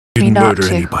Didn't murder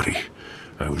anybody.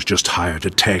 I was just hired to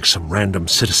tag some random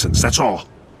citizens, that's all.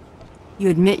 You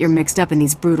admit you're mixed up in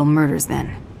these brutal murders,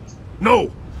 then?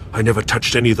 No! I never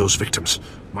touched any of those victims.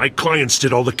 My clients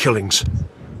did all the killings.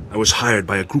 I was hired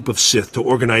by a group of Sith to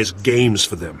organize games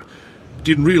for them.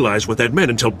 Didn't realize what that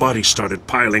meant until bodies started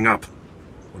piling up.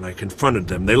 When I confronted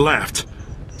them, they laughed.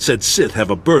 Said Sith have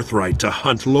a birthright to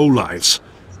hunt lowlives.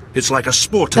 It's like a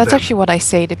sport to them. That's actually what I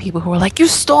say to people who are like, "You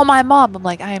stole my mom." I'm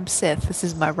like, "I am Sith. This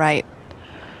is my right."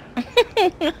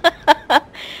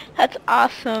 That's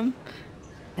awesome.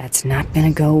 That's not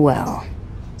gonna go well.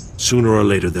 Sooner or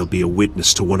later, there'll be a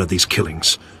witness to one of these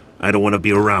killings. I don't want to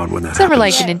be around when that It's happens. never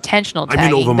like an intentional tagging, I'm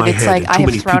in over but my it's head, like and I too have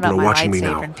many thrown people out are my watching me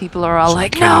lightsaber now. and people are all So I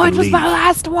like, can't "No, even it was leave. my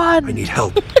last one." I need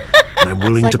help, and I'm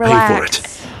willing It's to like, pay for relax. it.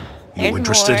 You There's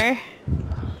interested? more.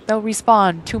 They'll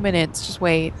respawn. 2 minutes. Just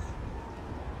wait.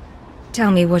 Tell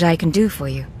me what I can do for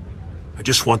you. I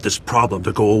just want this problem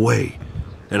to go away.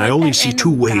 And I Let only that see two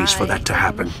random ways for guy that to on the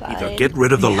happen. side. Either get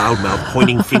rid of the loudmouth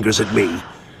pointing fingers at me,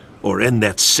 or end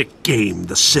that sick game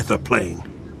the Sith are playing.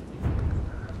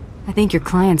 I think your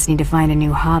clients need to find a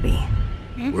new hobby.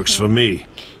 Works for me.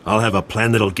 I'll have a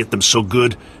plan that'll get them so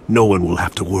good, no one will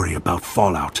have to worry about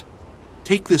fallout.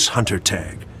 Take this hunter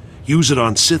tag. Use it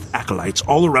on Sith acolytes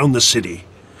all around the city.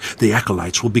 The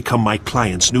acolytes will become my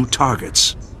clients' new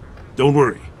targets. Don't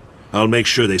worry. I'll make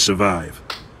sure they survive.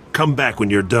 Come back when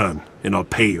you're done, and I'll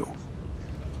pay you.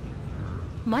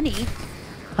 Money?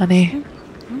 Honey.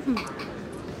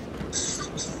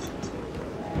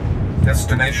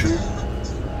 Destination?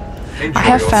 I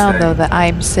have found, though, that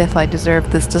I'm Sith, I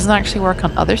deserve this doesn't actually work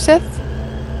on other Sith.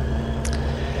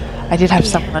 I did have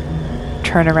someone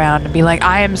turn around and be like,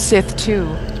 "I am Sith too,"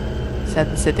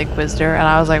 said the Sith Inquisitor, and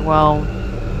I was like, "Well,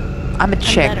 I'm a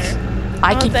chick.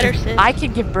 I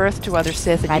can give birth to other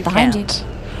Sith, and Right you behind can't.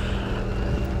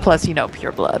 Plus, you know,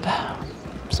 pure blood.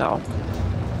 So,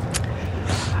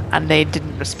 and they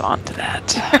didn't respond to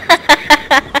that.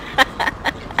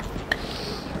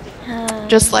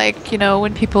 Just like, you know,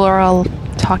 when people are all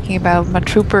talking about my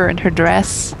trooper and her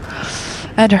dress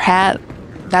and her hat,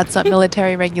 that's a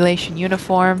military regulation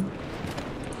uniform.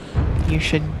 You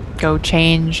should go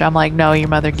change. I'm like, no, your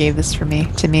mother gave this to me.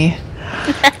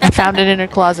 I found it in her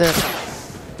closet.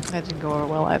 That didn't go over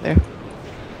well either.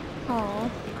 Aww.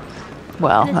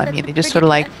 Well, I mean, they just sort of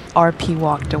like RP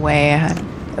walked away.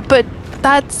 But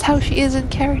that's how she is in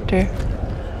character.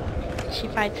 She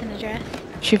fights in a dress.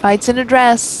 She fights in a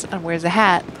dress and wears a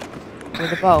hat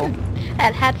with a bow.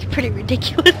 That hat's pretty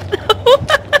ridiculous, though.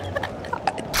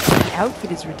 The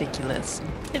outfit is ridiculous,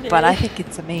 but I think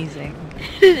it's amazing.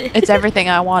 It It's everything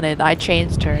I wanted. I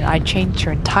changed her. I changed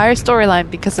her entire storyline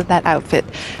because of that outfit.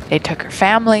 They took her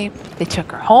family, they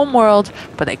took her home world,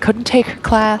 but they couldn't take her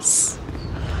class.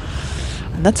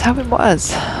 And that's how it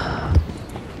was.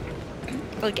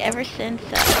 Like, ever since,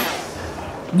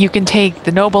 You can take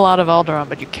the noble out of Alderaan,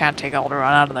 but you can't take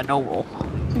Alderaan out of the noble.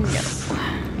 no.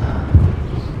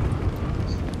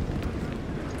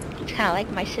 It's kind of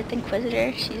like my Sith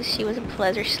Inquisitor. She was a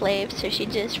pleasure slave, so she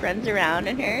just runs around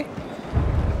in her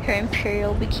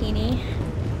Imperial bikini.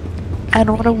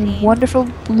 And what a wonderful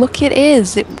look it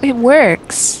is. It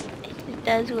works. It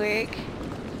does work.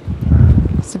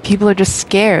 So people are just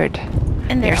scared.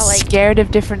 And They're they're all like, scared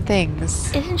of different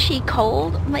things. "Isn't she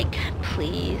cold?" I'm like,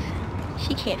 please.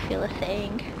 She can't feel a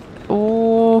thing.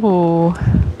 Ooh.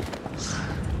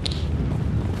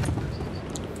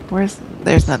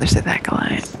 There's another Sith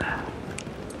acolyte.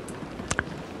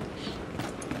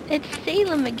 It's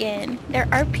Salem again. They're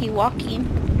RP walking.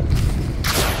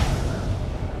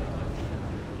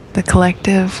 The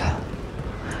collective.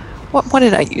 What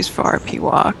did I use for RP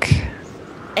walk?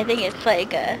 I think it's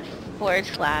like a /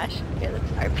 Yeah,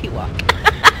 that's RP walk.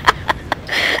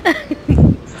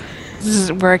 This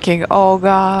isn't working. Oh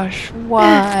gosh.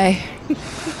 Why?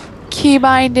 Key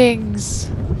bindings.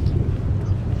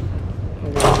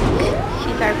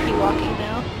 She's RP walking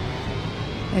now.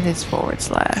 It is /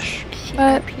 She's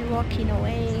But RP walking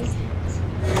away.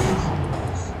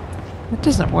 it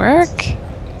doesn't work.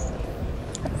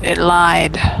 It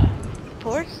lied. /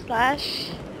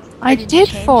 I did did you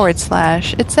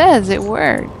change? / It says it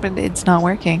worked, but it's not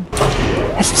working.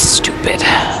 This is stupid.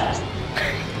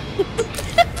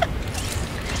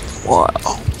 Whoa.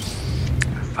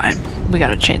 Fine. We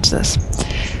gotta change this.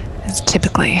 It's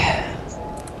typically...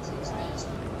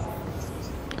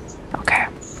 Okay.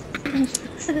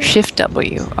 Shift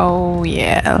W. Oh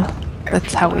yeah.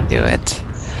 That's how we do it.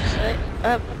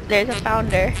 Oh, there's a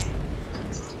founder.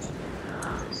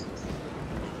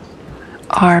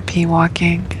 RP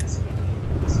walking.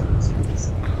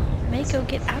 Mako,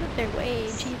 get out of their way.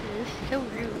 Jesus, so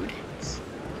rude.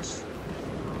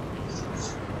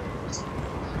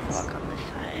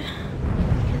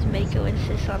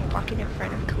 emphasis on walking in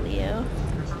front of Kaleo.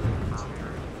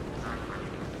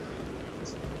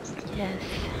 Yes.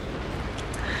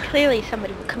 Clearly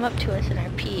somebody will come up to us in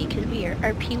RP, because we are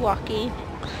RP walking.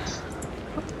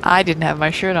 I didn't have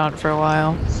my shirt on for a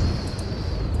while.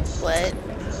 What?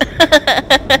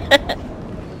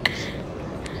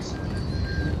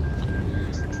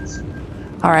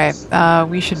 Alright,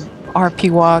 we should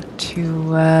RP walk to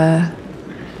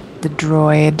the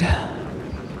droid.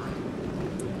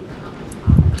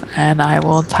 And I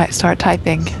will start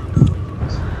typing.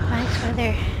 Nice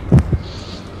weather.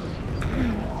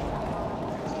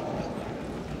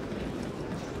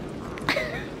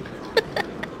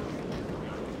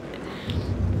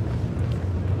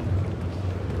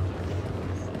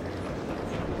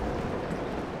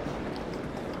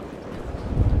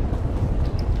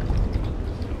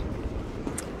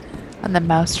 And the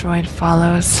mouse droid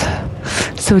follows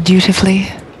so dutifully.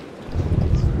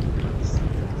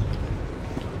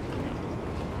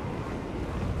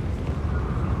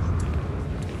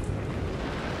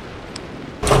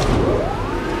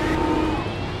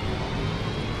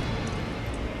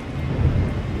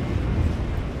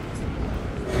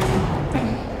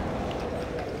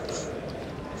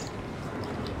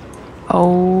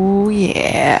 Oh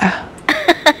yeah.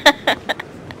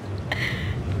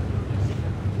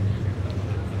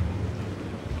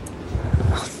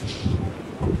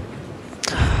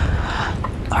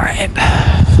 Alright.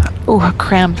 Oh, a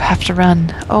cramp. Have to run.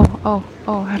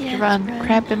 Have to run.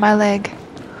 Cramp in my leg.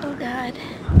 Oh god.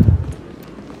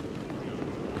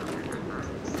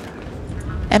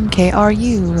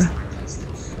 MKRU.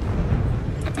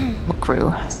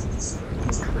 McCrew.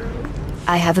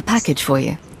 I have a package for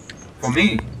you. For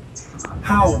me?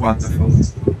 How wonderful.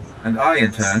 And I,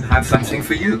 in turn, have something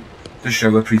for you, to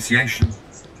show appreciation.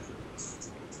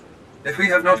 If we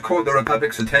have not caught the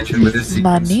Republic's attention with this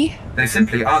sequence, Money? they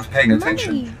simply aren't paying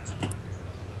attention. Money.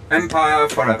 Empire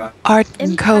forever. Art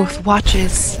and Koth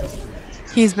watches.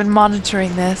 He's been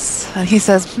monitoring this, and he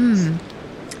says,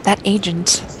 that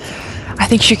agent, I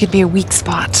think she could be a weak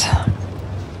spot.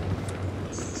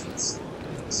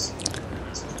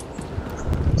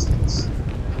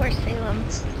 Poor Salem.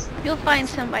 You'll find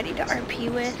somebody to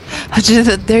RP with.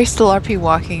 They're still RP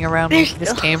walking around where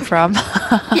this came from.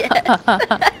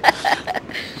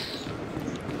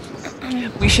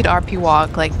 We should RP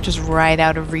walk, like, just right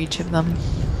out of reach of them.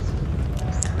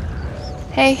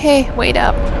 Hey, wait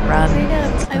up. Run. Wait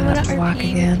up. I want to walk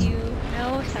RP again. with you.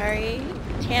 No, sorry.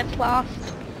 Chance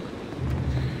lost.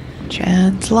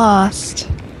 Chance lost.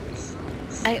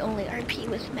 I only RP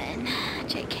with men.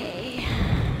 JK.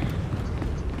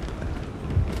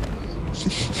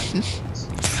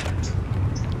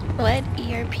 What?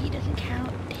 ERP doesn't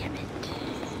count. Damn it.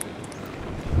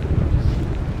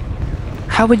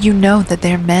 How would you know that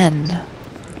they're men?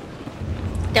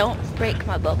 Don't break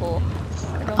my bubble.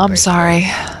 Don't I'm break sorry.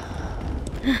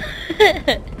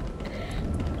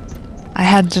 I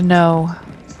had to know.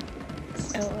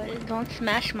 Oh, don't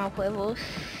smash my huevos.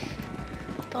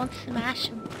 Don't smash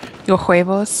them. Your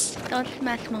huevos? Don't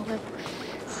smash my huevos.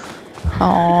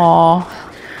 Aww.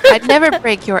 I'd never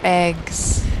break your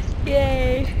eggs.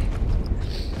 Yay.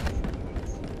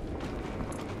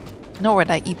 Nor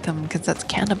would I eat them, because that's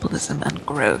cannibalism and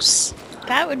gross.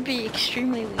 That would be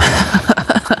extremely weird.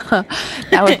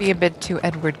 That would be a bit too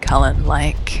Edward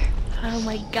Cullen-like. Oh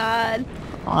my god.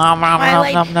 Nom, nom,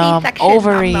 nom, nom, nom. C-section,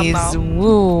 Ovaries, nom, nom, nom.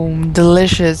 womb,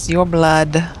 delicious, your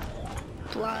blood.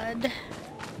 Blood.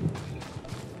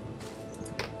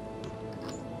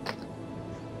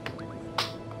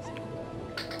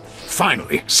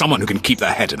 Finally, someone who can keep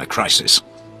their head in a crisis.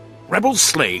 Rebel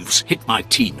slaves hit my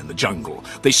team in the jungle.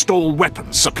 They stole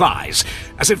weapons, supplies.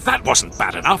 As if that wasn't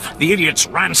bad enough, the idiots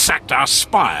ransacked our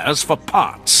spires for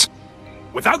parts.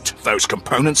 Without those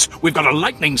components, we've got a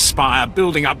lightning spire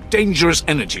building up dangerous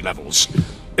energy levels.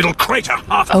 It'll crater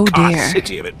half of Car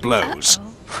City if it blows.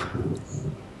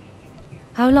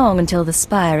 How long until the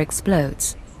spire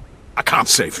explodes? I can't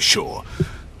say for sure.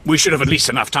 We should have at least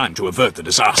enough time to avert the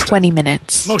disaster. 20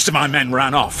 minutes. Most of my men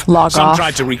ran off. Log Some off.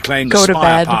 tried to reclaim Go the to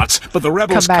spire bed. parts, but the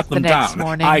rebels Come back cut them the next down.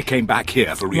 morning. I came back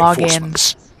here for Log in.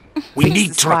 reinforcements. We Fix need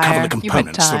the to recover spire. the You've got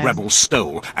components the time. rebels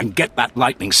stole and get that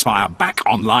lightning spire back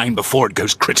online before it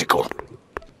goes critical.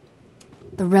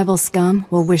 The rebel scum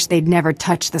will wish they'd never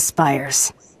touched the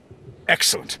spires.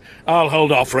 Excellent. I'll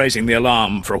hold off raising the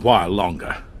alarm for a while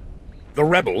longer. The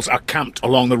rebels are camped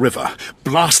along the river.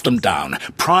 Blast them down,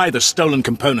 pry the stolen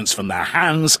components from their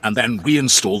hands, and then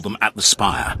reinstall them at the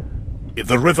spire. If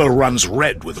the river runs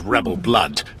red with rebel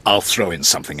blood, I'll throw in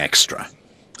something extra.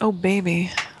 Oh,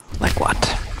 baby. Like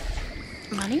what?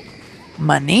 Money?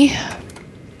 Money?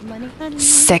 Money? honey.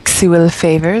 Sexual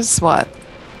favors? What?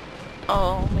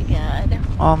 Oh my god.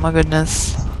 Oh my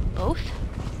goodness. Both?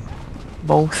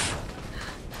 Both.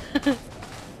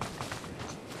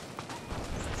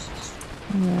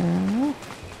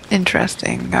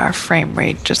 Interesting. Our frame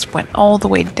rate just went all the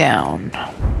way down.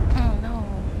 Oh no.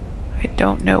 I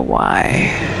don't know why.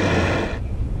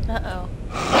 Uh-oh.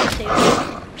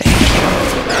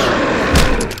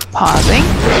 Pausing.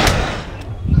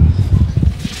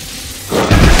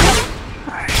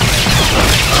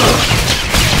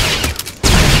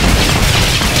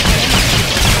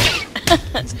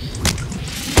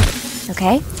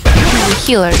 Okay? He's a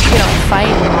healer. You don't fight.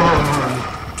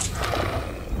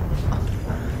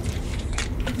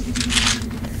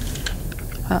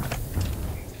 Huh.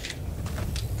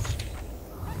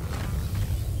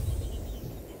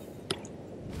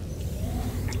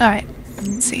 Alright,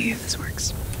 let's see if this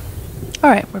works.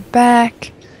 Alright, we're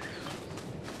back.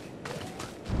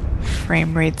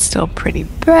 Frame rate's still pretty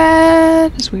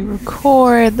bad as we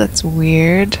record. That's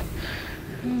weird.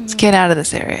 Let's get out of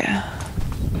this area.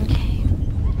 Okay.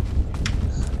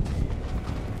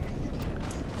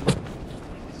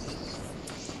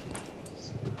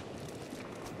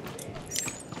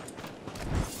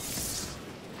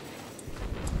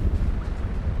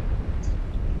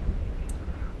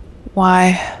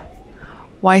 Why?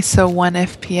 Why so 1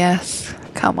 FPS?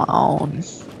 Come on.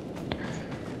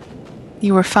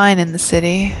 You were fine in the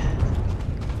city.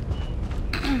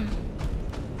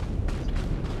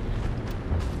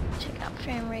 Check out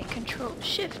frame rate control.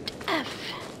 Shift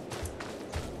F.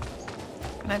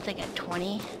 Mine's like at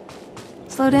 20.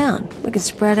 Slow down. We can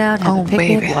spread out, have Oh, a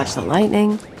picnic, baby. watch the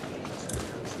lightning.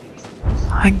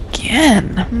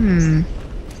 Again?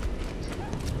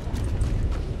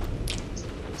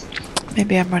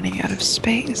 Maybe I'm running out of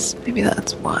space. Maybe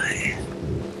that's why.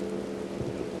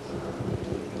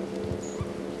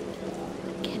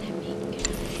 Can I make...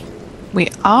 We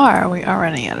are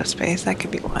running out of space. That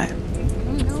could be why.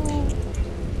 Oh no.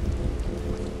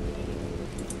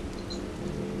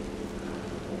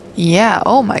 Yeah,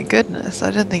 oh my goodness.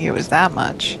 I didn't think it was that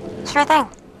much. Sure thing.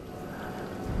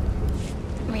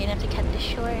 We're gonna have to cut this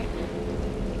short.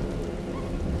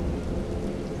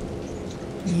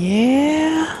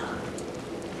 Yeah.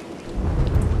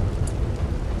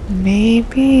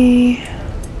 Maybe.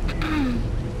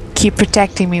 Keep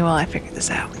protecting me while I figure this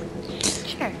out.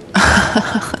 Sure.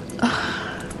 I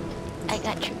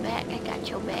got your back. I got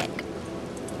your back.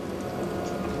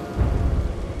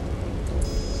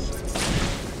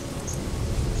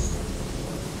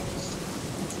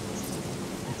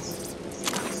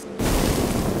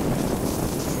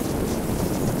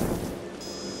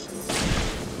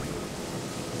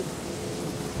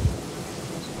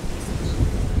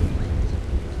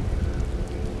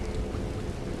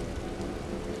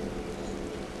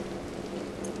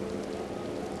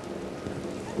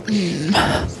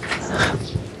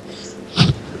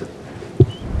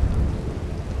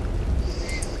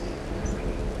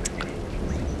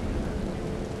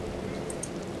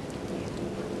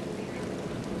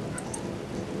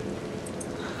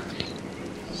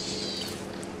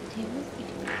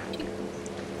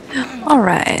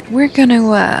 Alright, we're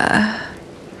gonna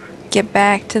get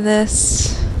back to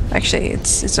this. Actually,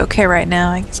 it's okay right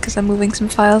now, I guess, because I'm moving some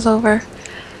files over.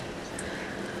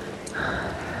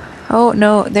 Oh,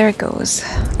 no, there it goes.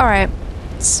 Alright,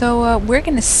 so we're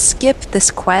gonna skip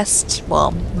this quest.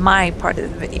 Well, my part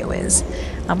of the video is.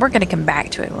 We're gonna come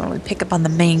back to it when we pick up on the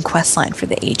main quest line for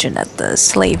the agent at the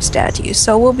slave statue.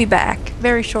 So we'll be back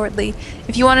very shortly.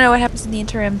 If you want to know what happens in the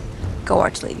interim, go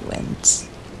watch ladywinde.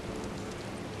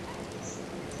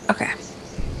 Okay.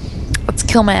 Let's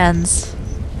kill my ends.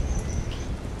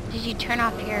 Did you turn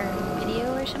off your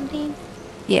video or something?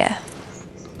 Yeah.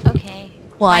 Okay.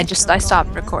 Well, I Mine's still stopped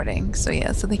going on. recording, so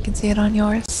yeah, so they can see it on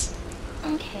yours.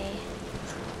 Okay.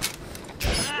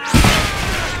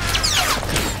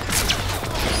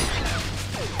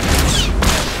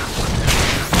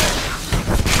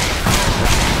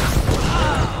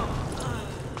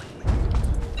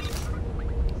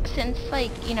 Since,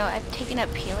 like, you know, I've taken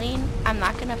up healing, I'm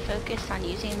not gonna focus on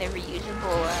using the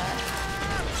reusable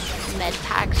med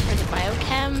packs for the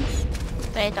biochem,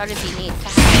 but I thought it'd be neat to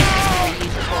have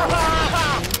reusable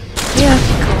Yeah,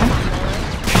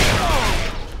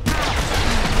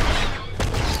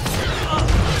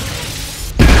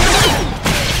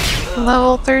 cool.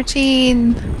 Level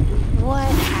 13. What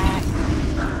hack?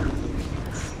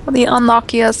 The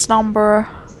unluckiest number.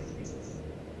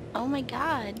 Oh my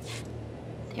god.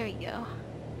 There we go.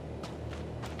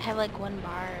 I have like 1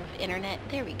 bar of internet.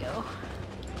 There we go.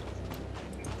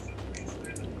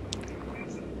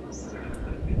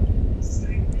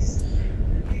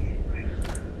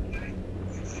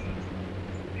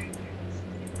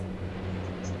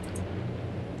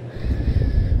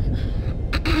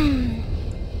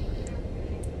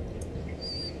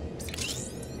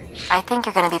 I think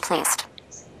you're gonna be pleased.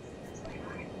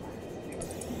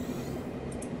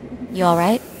 You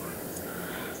alright?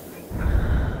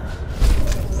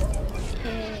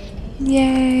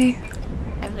 Yay.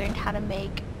 I've learned how to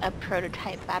make a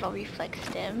prototype battle reflex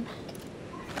stim.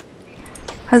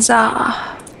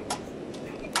 Huzzah.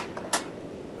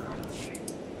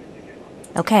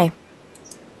 Okay.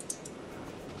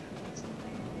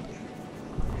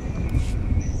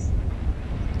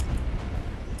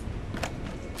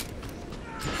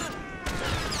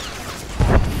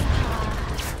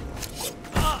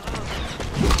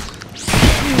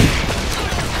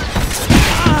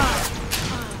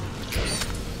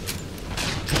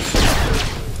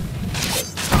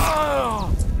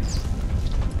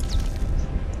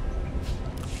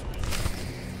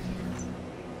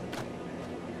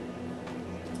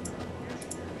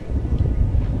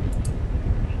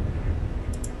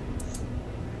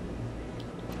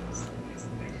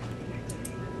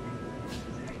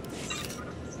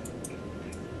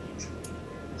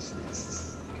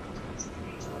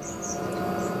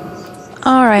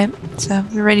 Alright, so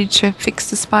we're ready to fix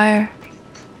the spire.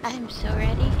 I'm so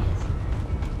ready.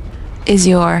 Is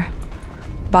your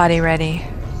body ready?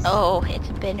 Oh, it's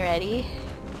been ready.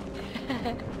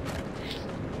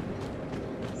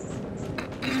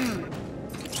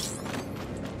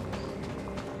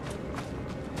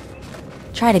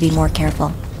 Try to be more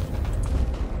careful.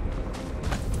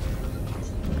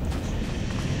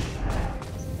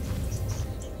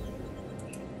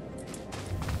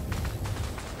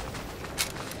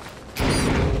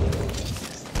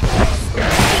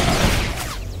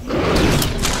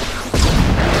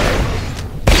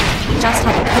 Just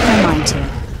have to put my mind to it.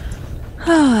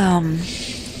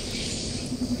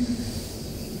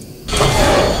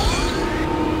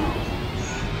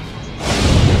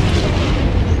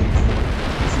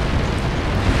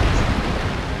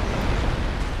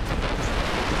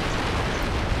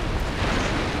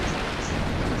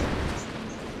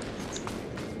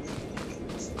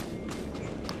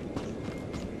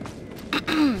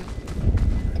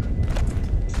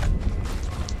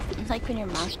 It's like when your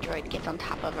mouse droid gets on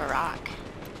top of a rock.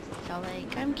 So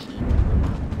like, I'm cute.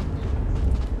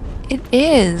 It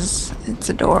is. It's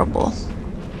adorable.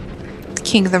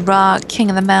 King of the rock, king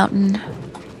of the mountain,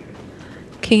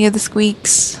 king of the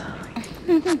squeaks.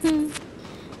 Do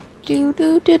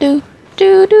do do do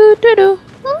do do do do.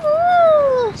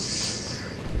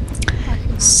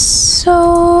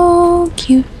 So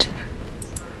cute.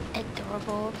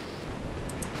 Adorable.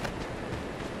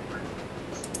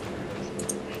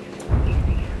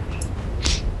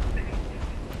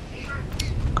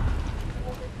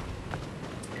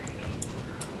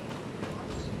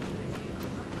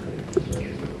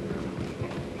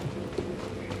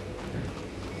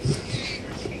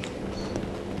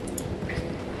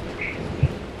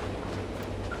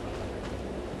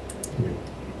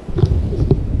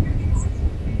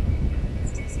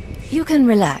 You can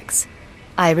relax.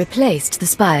 I replaced the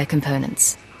spire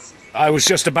components. I was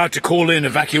just about to call in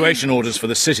evacuation orders for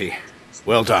the city.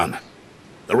 Well done.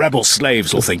 The rebel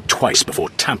slaves will think twice before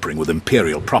tampering with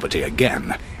Imperial property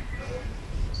again.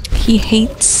 He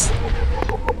hates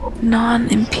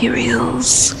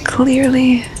non-Imperials,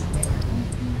 clearly.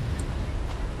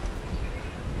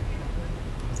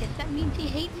 Guess that means he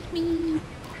hates me.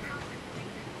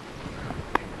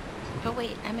 But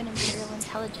wait, I'm an Imperial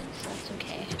intelligence, so that's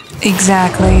okay.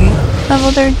 Exactly.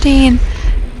 Level 13.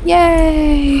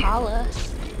 Yay! Holla.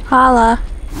 Holla.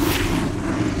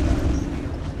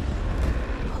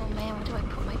 Oh man, what do I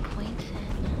put my points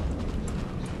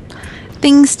in?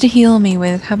 Things to heal me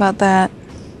with, how about that?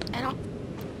 I don't...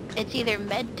 It's either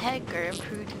med tech or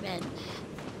improved vents.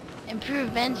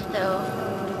 Improved vents, though,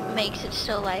 makes it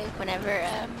so like whenever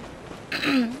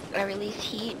I release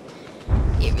heat,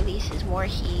 it releases more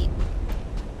heat.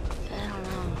 I don't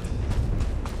know.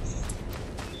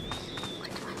 What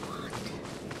do I want?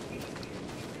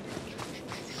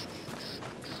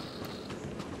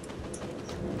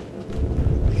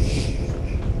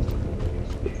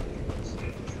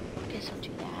 Guess I'll do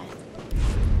that.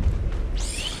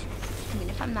 I mean,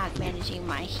 if I'm not managing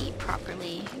my heat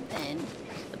properly, then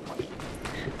what's the point?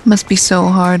 Must be so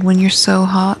hard when you're so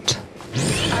hot.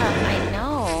 I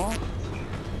know.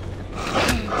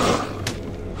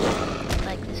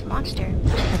 Like this monster.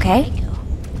 Okay. There you go.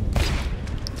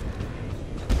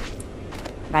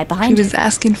 Right She behind you. was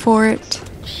asking for it.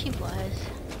 She was.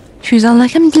 She was all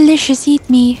like, I'm delicious, eat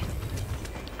me.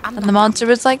 I'm And the monster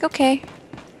was like, okay.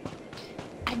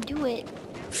 I do it.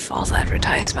 False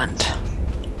advertisement.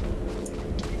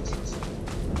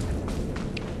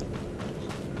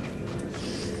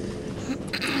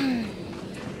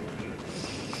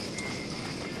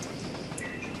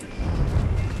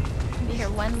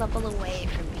 one level away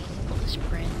from being able to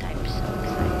sprint. I'm so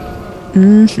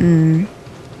excited.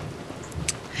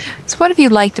 So what have you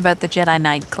liked about the Jedi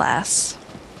Knight class?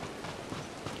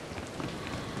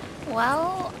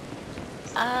 Well,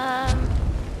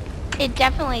 it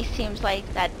definitely seems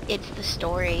like that it's the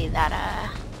story that,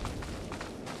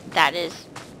 that is,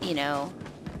 you know,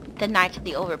 the Knights of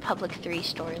the Old Republic 3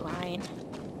 storyline,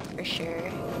 for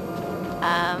sure.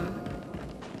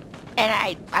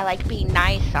 And I like being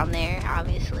nice on there,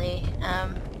 obviously.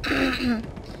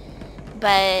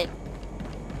 But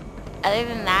other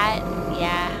than that,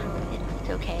 yeah, it's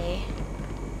okay.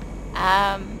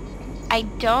 I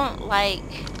don't like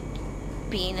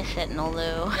being a Sentinel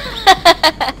though.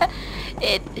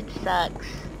 it sucks.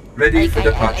 Ready like, for I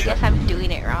departure. guess I'm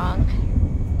doing it wrong.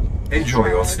 Enjoy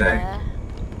your stay.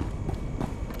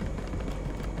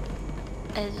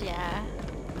 Yeah.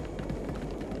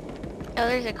 Oh,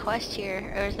 there's a quest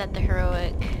here, or is that the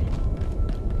heroic?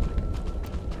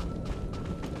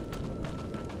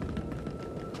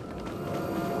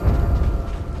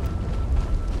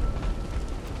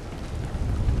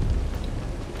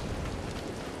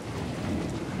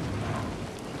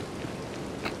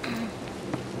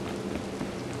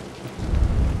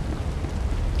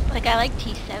 Like, I like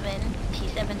T7.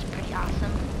 T7's pretty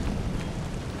awesome.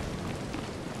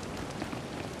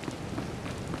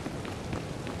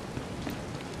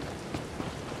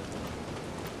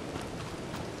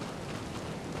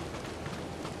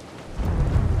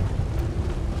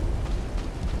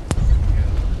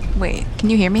 Wait, can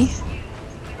you hear me?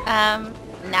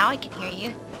 Now I can hear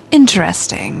you.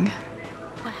 Interesting.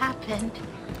 What happened?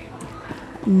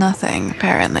 Nothing,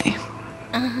 apparently.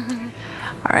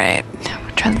 Alright,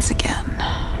 we'll try this again.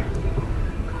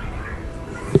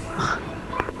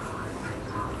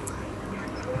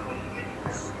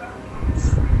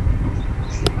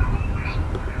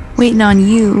 Waiting on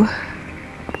you.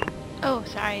 Oh,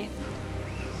 sorry.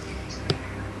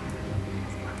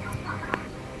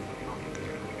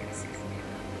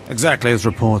 Exactly as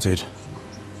reported.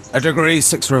 A degree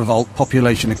 6 revolt,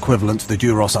 population equivalent to the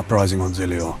Duros uprising on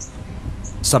Zilior.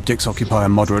 Subjects occupy a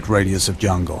moderate radius of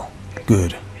jungle.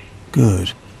 Good. Good.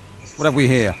 What have we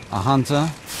here? A hunter?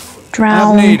 Drow.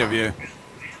 I have need of you.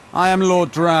 I am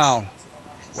Lord Drow.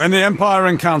 When the Empire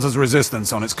encounters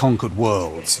resistance on its conquered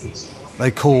worlds,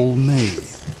 they call me.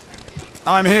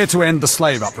 I'm here to end the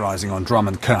slave uprising on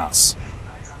Drummond Cass.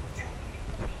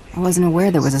 I wasn't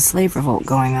aware there was a slave revolt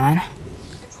going on.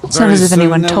 It's not as if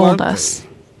anyone told us.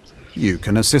 You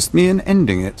can assist me in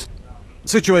ending it. The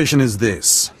situation is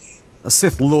this. A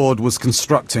Sith Lord was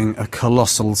constructing a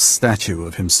colossal statue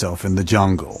of himself in the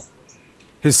jungle.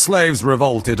 His slaves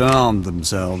revolted and armed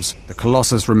themselves. The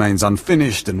Colossus remains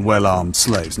unfinished, and well-armed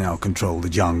slaves now control the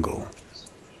jungle.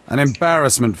 An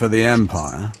embarrassment for the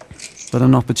Empire, but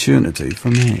an opportunity for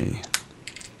me.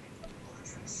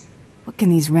 What can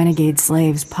these renegade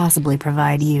slaves possibly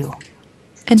provide you?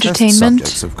 Entertainment?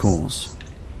 Test subjects, of course.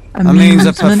 A means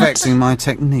of perfecting my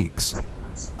techniques.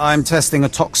 I'm testing a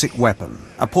toxic weapon,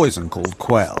 a poison called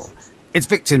Quell. Its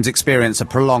victims experience a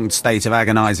prolonged state of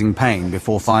agonizing pain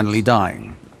before finally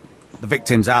dying. The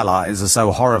victims' allies are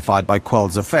so horrified by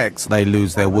Quell's effects, they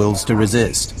lose their wills to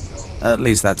resist. At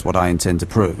least that's what I intend to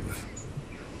prove.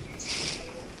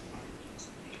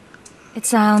 It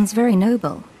sounds very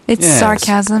noble. It's Yes,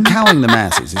 sarcasm. Cowing the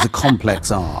masses is a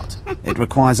complex art. It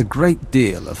requires a great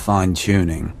deal of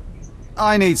fine-tuning.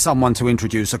 I need someone to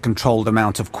introduce a controlled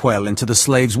amount of Quell into the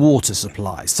slave's water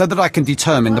supply, so that I can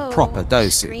determine the proper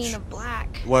dosage. Screen of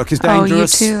black. Work is Oh, you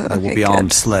dangerous. too? There will Okay, be armed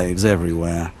good. slaves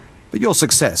everywhere. But your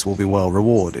success will be well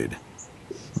rewarded.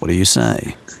 What do you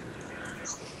say?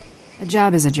 A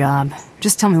job is a job.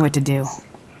 Just tell me what to do.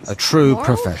 A true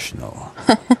professional.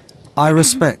 I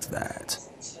respect that.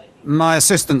 My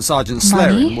assistant, Sergeant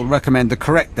Money? Slerin, will recommend the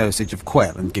correct dosage of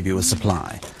Quell and give you a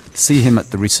supply. See him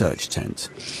at the research tent.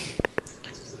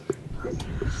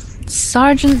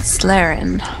 Sergeant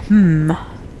Slerin.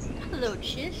 Hello,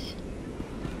 Chiss.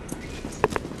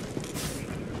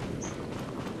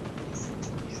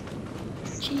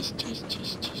 Cheese.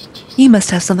 He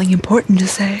must have something important to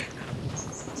say.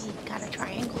 He's got a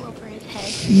triangle over his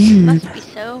head. Must be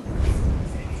so.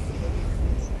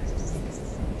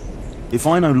 If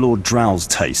I know Lord Drow's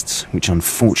tastes, which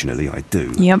unfortunately I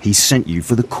do, Yep. he sent you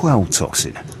for the Quell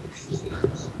toxin.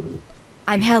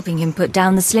 I'm helping him put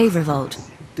down the slave revolt.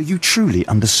 Do you truly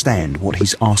understand what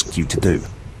he's asked you to do?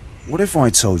 What if I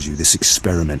told you this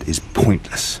experiment is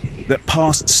pointless? That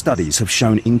past studies have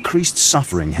shown increased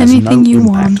suffering has Anything no you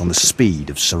impact want. on the speed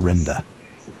of surrender.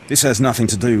 This has nothing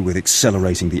to do with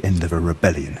accelerating the end of a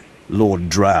rebellion. Lord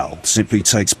Drow simply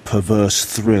takes perverse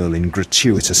thrill in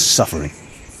gratuitous suffering.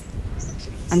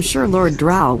 I'm sure Lord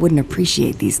Drow wouldn't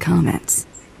appreciate these comments.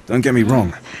 Don't get me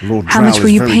wrong, Lord How Drow much will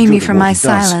is you very pay me good at for what my he does,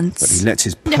 silence? but he lets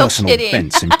his No personal kidding.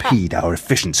 bents impede our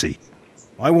efficiency.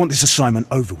 I want this assignment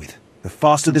over with. The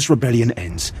faster this rebellion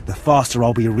ends, the faster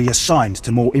I'll be reassigned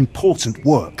to more important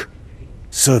work.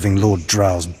 Serving Lord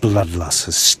Drow's bloodlust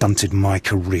has stunted my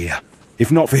career.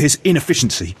 If not for his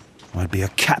inefficiency, I'd be a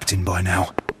captain by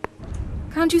now.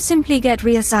 Can't you simply get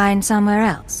reassigned somewhere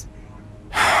else?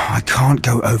 I can't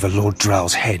go over Lord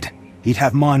Drow's head. He'd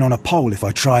have mine on a pole if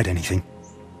I tried anything.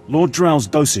 Lord Drow's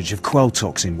dosage of quell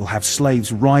toxin will have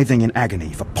slaves writhing in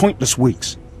agony for pointless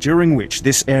weeks, during which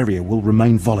this area will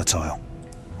remain volatile.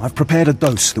 I've prepared a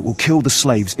dose that will kill the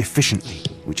slaves efficiently,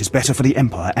 which is better for the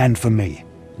Empire and for me.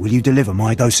 Will you deliver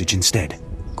my dosage instead?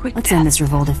 Quick Let's death. end this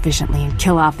revolt efficiently and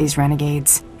kill off these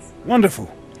renegades.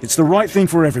 Wonderful. It's the right thing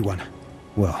for everyone.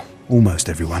 Well, almost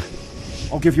everyone.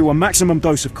 I'll give you a maximum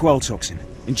dose of quell toxin.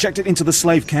 Inject it into the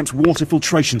slave camp's water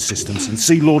filtration systems and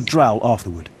see Lord Drow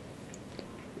afterward.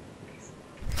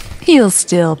 He'll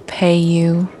still pay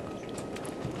you.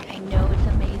 I know it's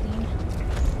amazing.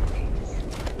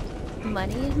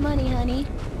 Money is money, honey.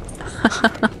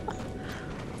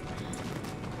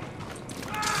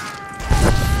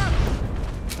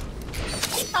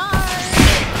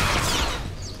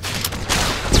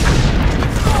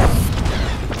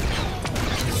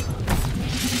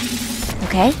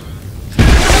 Okay.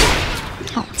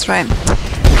 Oh, that's right.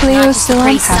 Cleo's still on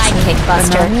Free passive, sidekick but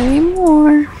buster. not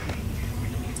anymore.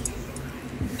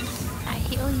 I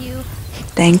heal you.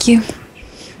 Thank you.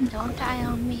 Don't die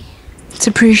on me. It's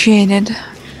appreciated.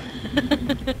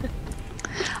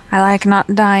 I like not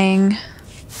dying.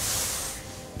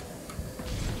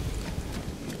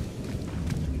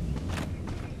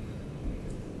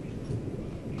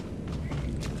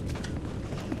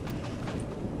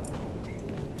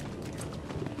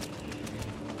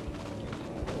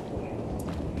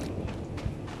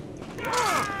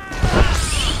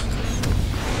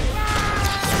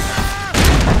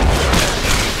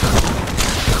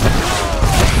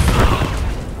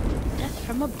 Death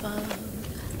from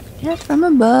above. Death from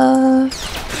above.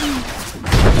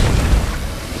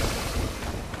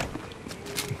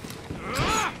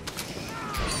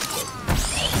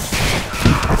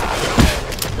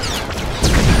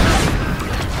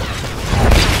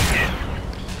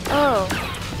 Oh.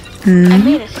 I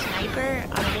made a sniper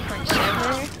on a different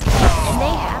server, and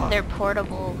they have their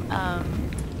portable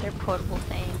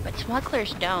thing, but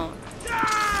smugglers don't.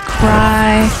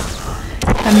 Cry.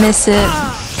 I miss it.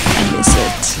 I miss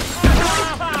it.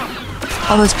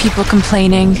 All those people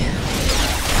complaining.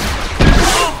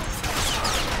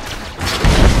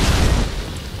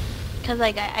 Cause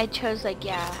like I chose the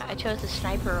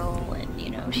sniper role, and you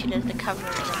know she does the cover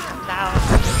and it comes out.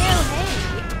 Oh hey.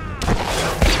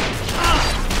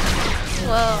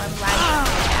 Whoa, I'm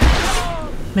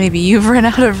lagging. Maybe you've run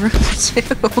out of room too.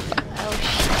 Oh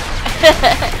shit.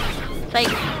 It's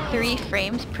like 3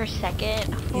 frames per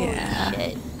second. Holy Yeah.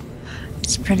 shit.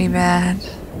 It's pretty bad.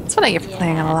 That's what I get for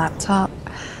playing on a Yeah. laptop.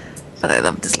 But I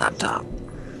love this laptop.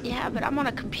 Yeah, but I'm on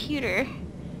a computer.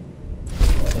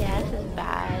 Yeah, this is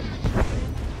bad.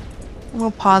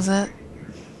 We'll pause it.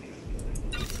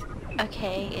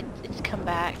 Okay, it's come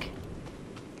back.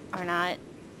 Or not.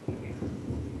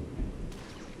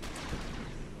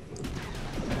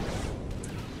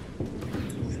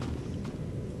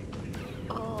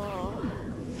 Oh.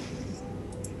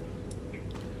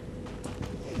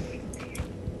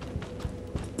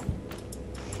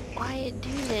 Why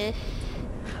do this?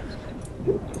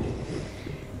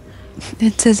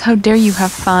 It says, how dare you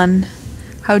have fun?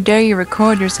 How dare you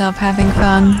record yourself having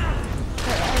fun? But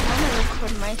I wanna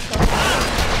record myself.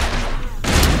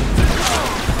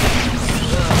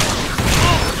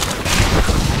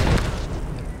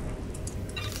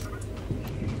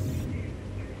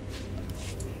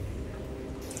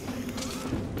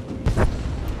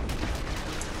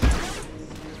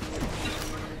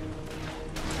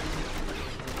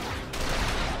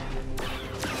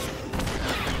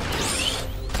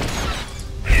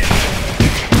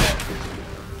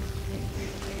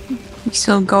 You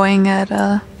still going at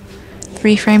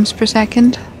 3 frames per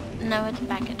second? No, it's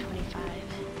back at 25.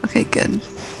 Okay, good.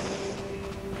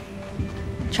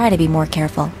 Try to be more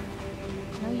careful.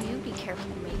 No, you be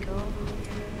careful, Mako.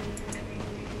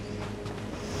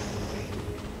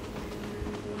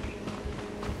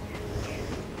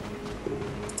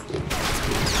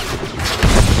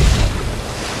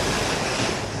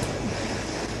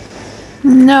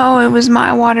 No, it was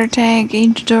my water tank,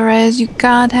 Agent Torres. You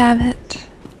can't have it.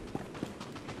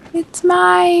 It's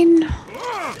mine.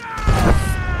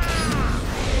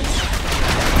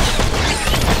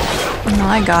 No,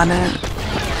 I got it.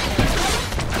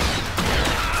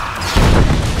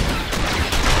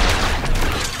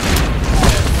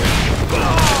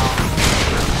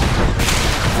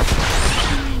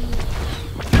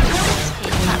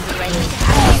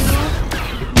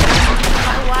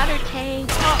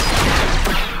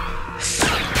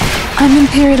 I'm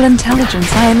Imperial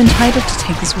intelligence. I am entitled to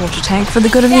take this water tank for the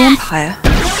good of the Empire.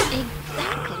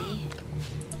 Exactly.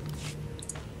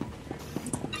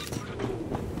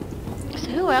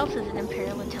 So who else is an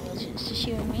Imperial intelligence? Just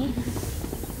you and me?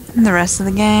 And the rest of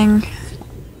the gang.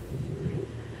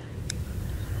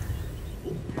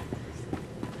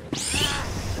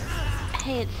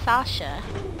 Hey, it's Sasha.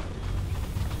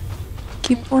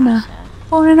 Kipuna.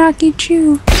 Onanaki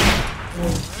Chu.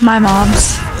 My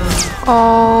mom's.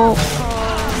 Oh.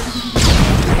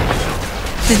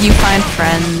 Did you find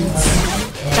friends?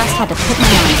 Just had to put my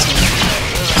mind to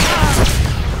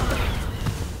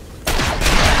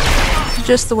it.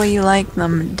 Just the way you like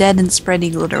them, dead and spread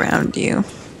eagled around you.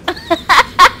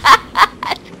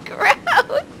 That's gross.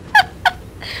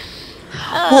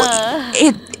 Well,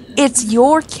 it's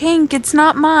your kink, it's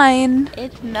not mine.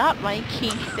 It's not my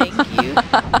kink, thank you.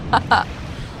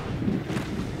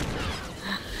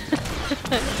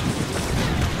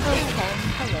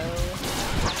 Hello.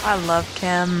 I love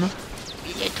Kim.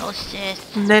 Little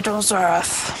sis. Little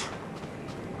Seth.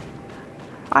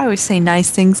 I always say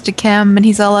nice things to Kim, and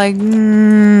he's all like,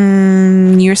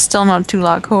 you're still not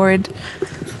Tulak Horde.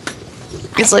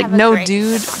 It's like, no,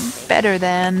 dude, better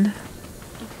than.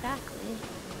 Exactly.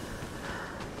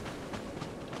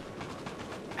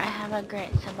 I have a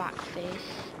great Sabak face.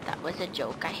 That was a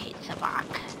joke. I hate Sabak.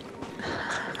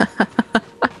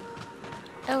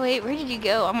 Oh wait, where did you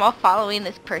go? I'm all following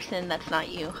this person that's not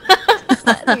you.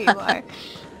 There you are.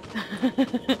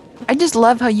 I just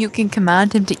love how you can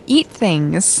command him to eat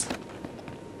things.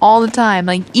 All the time.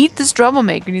 Like, eat this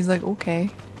troublemaker. And he's like, okay.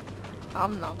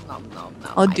 Nom nom nom nom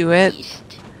nom. I'll do it.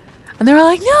 And they're all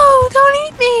like, no, don't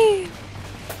eat me.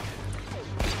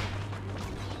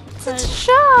 It's a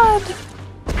shot.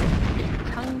 It's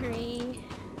hungry.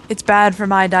 It's bad for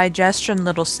my digestion,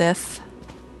 little Sith.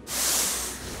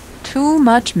 Too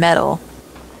much metal.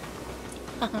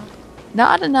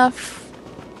 Not enough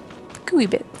gooey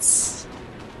bits.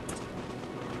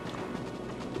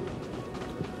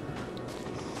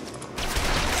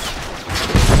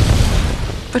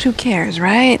 But who cares,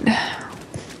 right?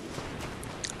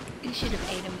 You should have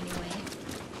ate him anyway.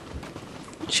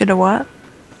 Shoulda what?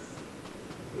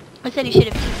 I said you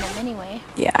should have eaten him anyway.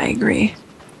 Yeah, I agree.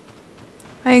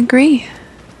 I agree.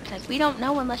 Because we don't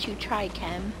know unless you try,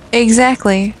 Kim.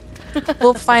 Exactly.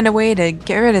 We'll find a way to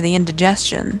get rid of the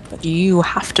indigestion, but you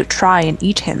have to try and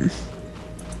eat him.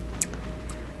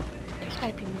 There's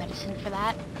gotta be medicine for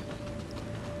that.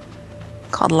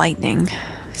 Called lightning.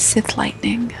 Sith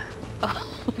lightning. Oh,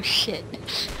 shit.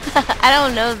 I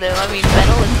don't know, though. I mean,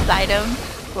 metal inside him,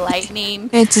 lightning.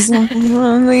 It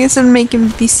doesn't make him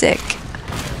be sick.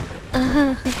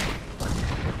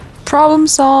 Problem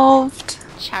solved.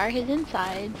 Char his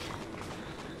insides.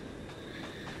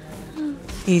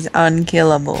 He's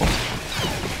unkillable.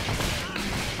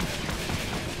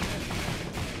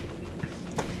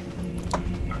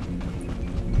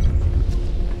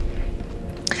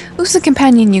 Who's the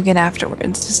companion you get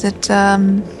afterwards? Is it,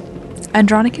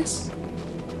 Andronicus?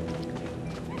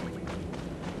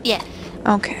 Yes.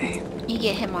 Okay. You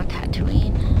get him on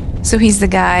Tatooine. So he's the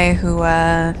guy who,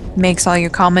 makes all your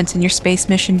comments in your space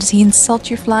mission. Does he insult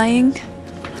your flying?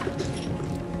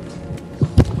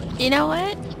 You know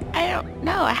what? I don't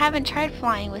know. I haven't tried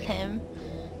flying with him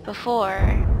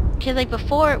before. Because, like,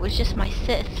 before it was just my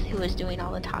Sith who was doing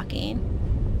all the talking.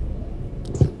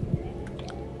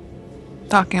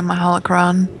 Talking on my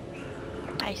holocron.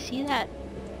 I see that.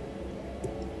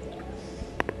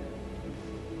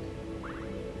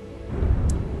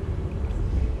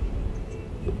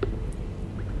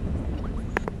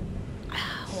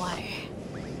 Water.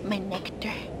 My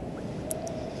nectar.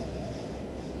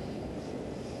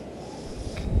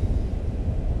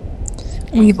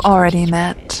 We've already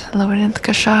met, Lieutenant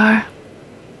Kashar.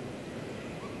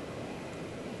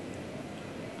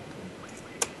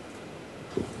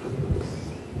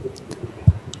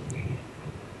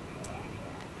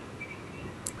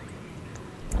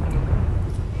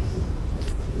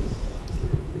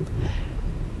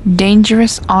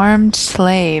 Dangerous armed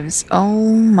slaves.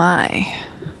 Oh my.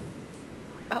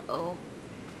 Uh-oh.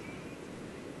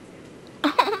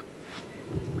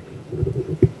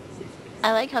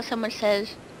 I like how someone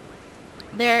says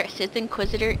their Sith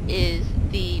Inquisitor is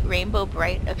the Rainbow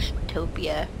Bright of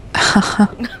Utopia.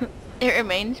 It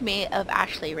reminds me of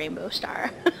Ashley Rainbow Star.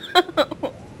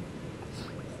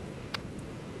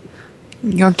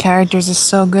 Your characters are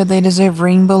so good, they deserve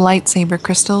rainbow lightsaber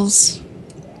crystals.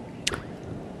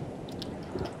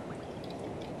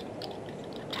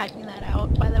 Typing that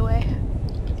out, by the way.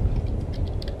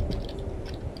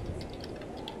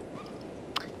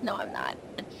 No, I'm not.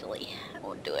 That's silly. I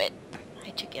won't do it.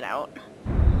 I took it out.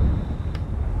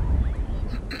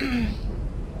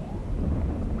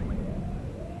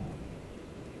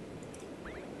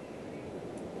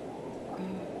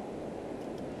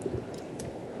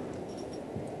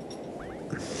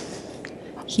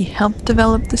 He helped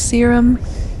develop the serum.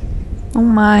 Oh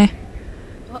my.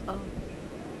 Uh-oh.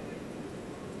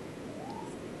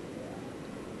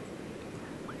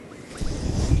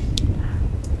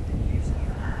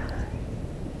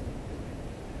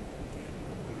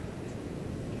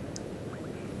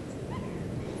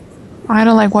 I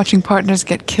don't like watching partners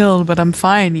get killed, but I'm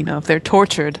fine, you know, if they're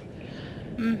tortured.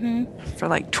 Mm-hmm. For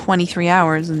like 23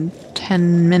 hours and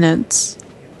 10 minutes.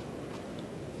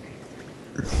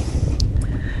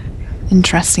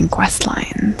 Interesting quest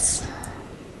lines.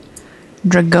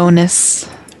 Dragonis.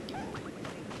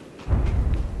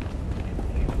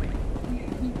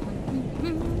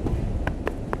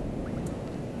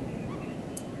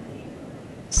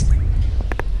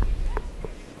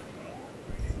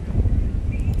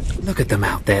 Look at them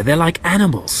out there, they're like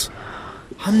animals.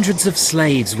 Hundreds of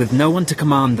slaves with no one to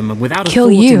command them and without a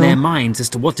thought in their minds as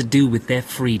to what to do with their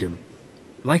freedom.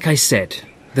 Like I said,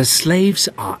 the slaves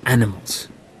are animals.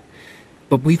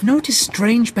 But we've noticed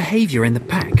strange behavior in the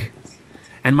pack.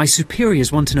 And my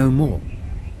superiors want to know more.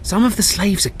 Some of the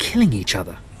slaves are killing each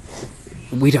other.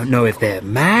 We don't know if they're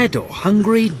mad or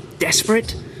hungry,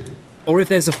 desperate, or if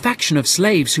there's a faction of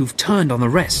slaves who've turned on the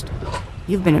rest.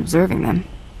 You've been observing them.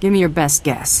 Give me your best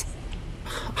guess.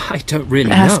 I don't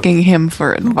really Asking know. him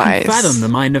for advice. Who can fathom the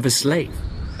mind of a slave?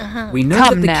 We know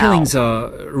that the killings are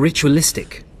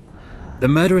ritualistic. The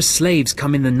murderous slaves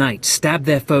come in the night, stab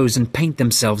their foes, and paint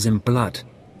themselves in blood.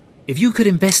 If you could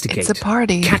investigate, It's a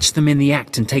party. catch them in the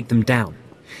act and take them down,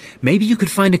 maybe you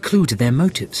could find a clue to their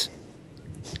motives.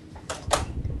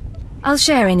 I'll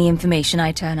share any information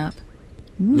I turn up.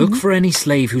 Look for any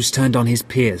slave who's turned on his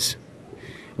peers.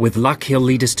 With luck, he'll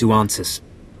lead us to answers.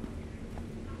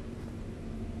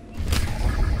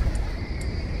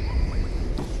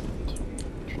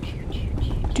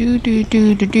 Do do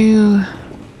do do do.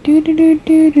 Do do do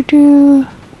do do do.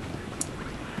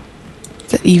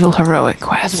 The evil heroic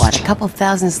quest. There's what, a couple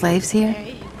thousand slaves here?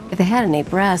 If they had any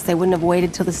brass, they wouldn't have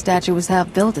waited till the statue was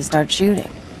half built to start shooting.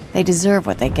 They deserve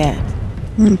what they get.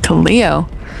 Kaleo.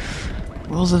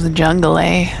 Rules of the jungle,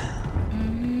 eh?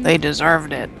 They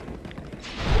deserved it.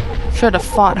 Should have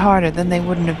fought harder, then they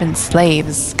wouldn't have been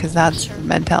slaves, because that's the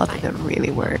mentality that really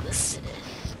works.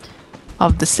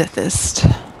 Of the Sithist.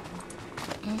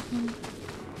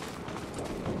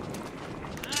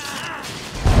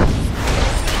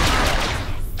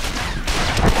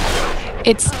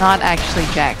 It's not actually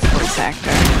Jack's voice actor.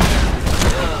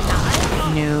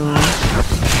 No.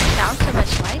 Sounds so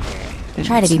much lighter.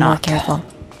 Try to be more careful.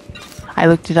 I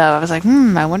looked it up. I was like,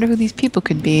 I wonder who these people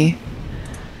could be.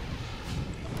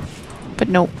 But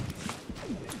nope.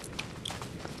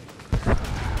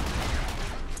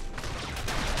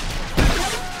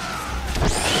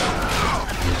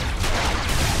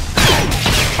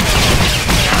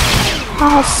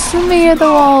 I'll smear the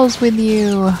walls with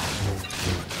you.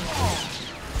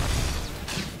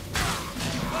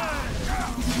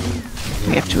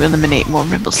 We have to eliminate more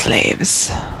rebel slaves.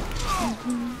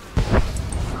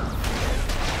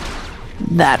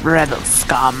 That rebel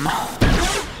scum.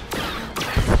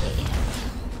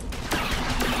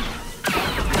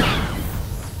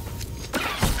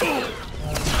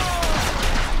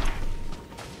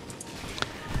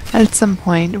 At some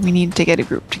point, we need to get a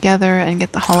group together and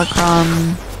get the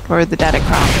holocron, or the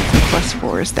datacron, with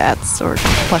 +4 stats, or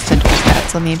 +10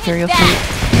 stats on the Imperial fleet.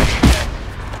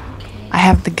 I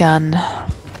have the gun,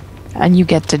 and you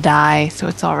get to die, so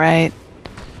it's alright.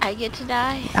 I get to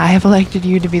die? I have elected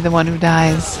you to be the one who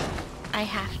dies. I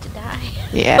have to die.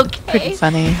 Yeah, Okay. it's pretty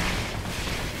funny.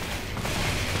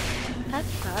 That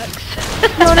sucks.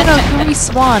 No, Ruby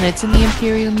Swan, it's in the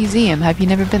Imperial Museum. Have you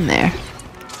never been there?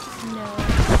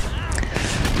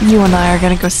 You and I are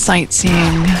gonna go sightseeing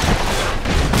on,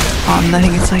 I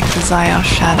think it's like the Zio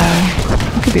Shadow.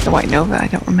 It could be the White Nova, I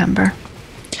don't remember.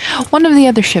 One of the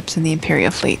other ships in the Imperial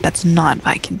fleet that's not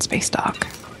Viking space dock.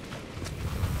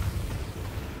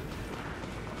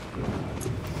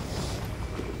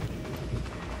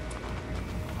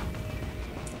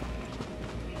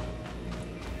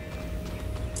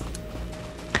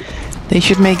 They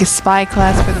should make a spy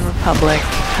class for the Republic.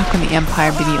 How can the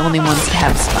Empire be the only ones to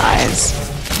have spies?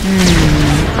 Clearly not.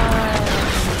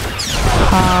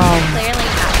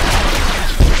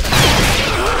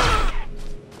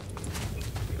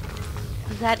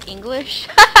 Is that English?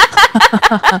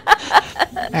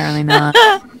 Apparently not.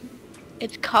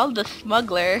 It's called the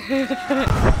Smuggler.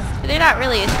 They're not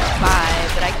really a spy,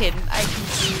 but I can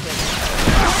see them.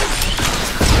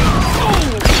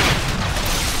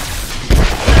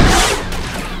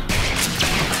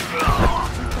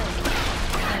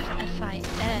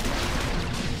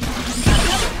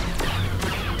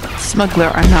 Smuggler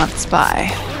are not spy.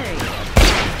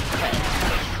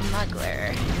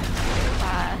 Smuggler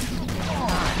class is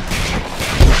not.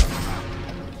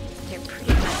 They're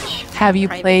pretty much. Have you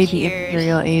played the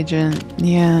Imperial agent?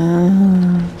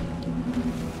 Yeah.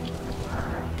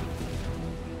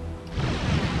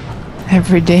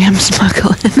 Every day I'm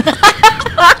smuggling.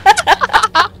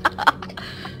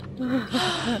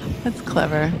 That's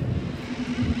clever.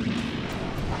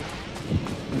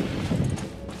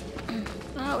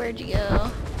 Oh, where'd you go?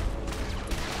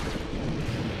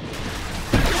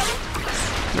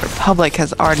 The Republic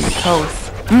has already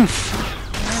coast. Oof.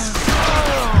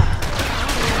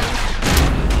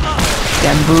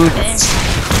 Damn boots.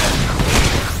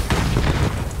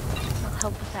 I'll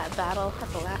help with that battle at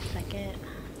the last second.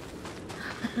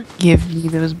 Give me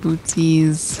those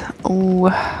bootsies.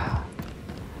 Oh.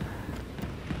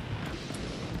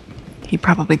 He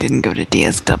probably didn't go to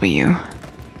DSW.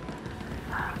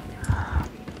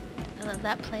 I love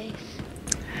that place.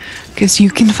 Because you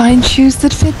can find shoes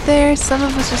that fit there. Some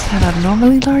of us just have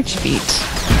abnormally large feet.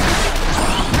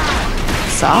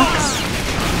 Socks?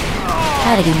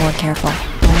 Gotta be more careful.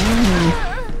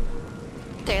 Oh.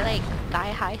 They're like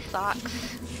thigh-high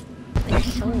socks. They're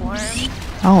so warm.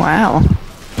 Oh, wow.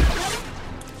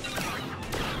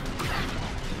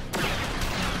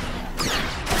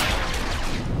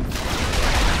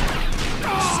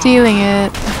 Stealing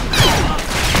it.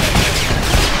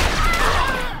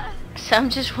 Some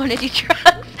just wanted to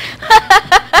drugs.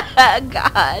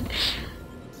 God.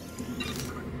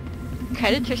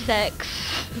 Credits or sex?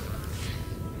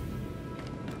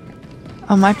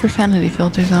 Oh, my profanity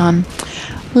filter's on.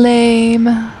 Lame.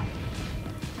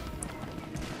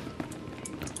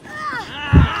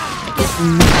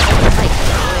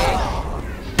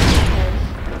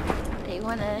 They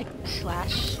want to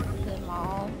slash them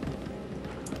all.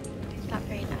 It's not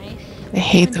very nice. I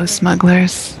hate those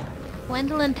smugglers.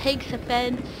 Gwendolyn takes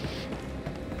offense.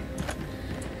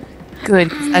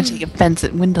 Good, 'cause I take offense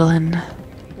at Gwendolyn.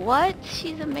 What?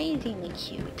 She's amazingly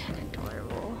cute and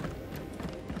adorable.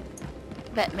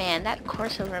 But man, that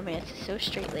Corso romance is so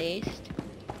straight-laced.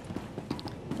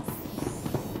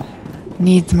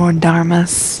 Needs more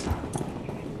dharmas.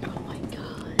 Oh my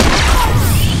god.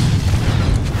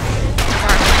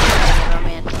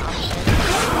 Romance option.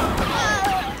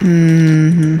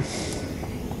 Mm-hmm.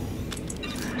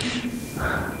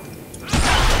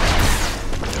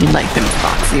 You like them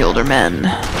foxy older men.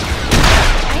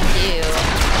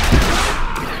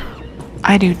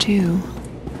 I do too.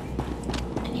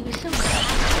 And he was so good.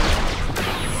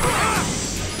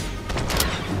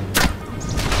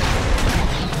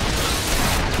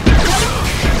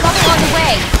 Fuck on the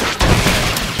way!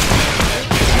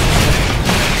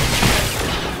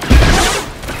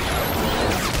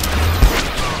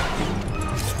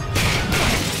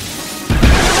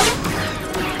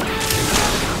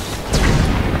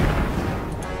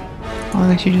 Oh,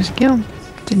 that you just killed.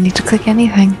 Didn't need to click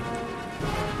anything.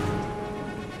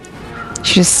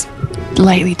 She just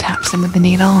lightly taps him with the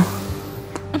needle.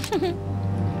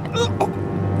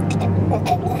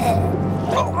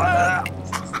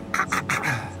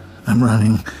 I'm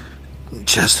running.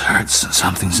 Chest hurts and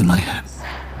something's in my head.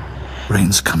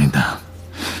 Rain's coming down.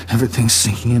 Everything's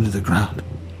sinking into the ground.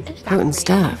 Potent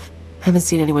stuff. Haven't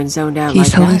seen anyone zoned out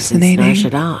He's like that since hallucinating.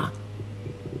 SWTOR.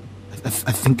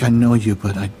 I think I know you,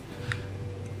 but I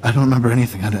don't remember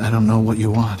anything. I don't know what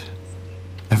you want.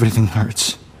 Everything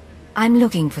hurts. I'm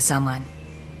looking for someone.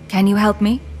 Can you help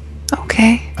me?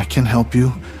 Okay. I can help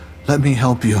you. Let me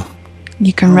help you.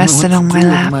 You can rest it on my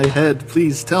lap. My head,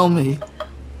 please tell me.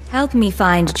 Help me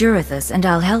find Jurithus and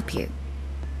I'll help you.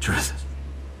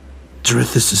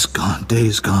 Jurithus is gone.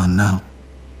 Day's gone now.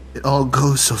 It all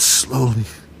goes so slowly.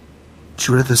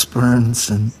 Jurithus burns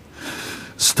and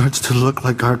starts to look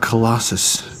like our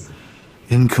Colossus.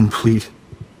 Incomplete.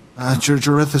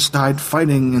 Jurithus died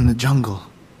fighting in the jungle.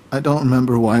 I don't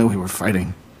remember why we were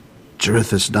fighting.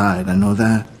 Jurithus died, I know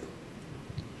that.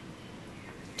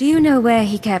 Do you know where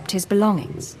he kept his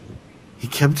belongings? He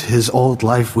kept his old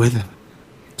life with him.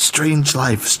 Strange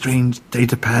life, strange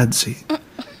data pads. He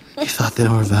thought they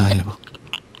were valuable.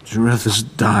 Jurithus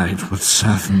died with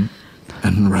Sathan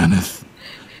and Reneth.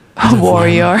 A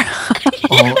warrior.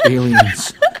 All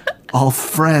aliens. All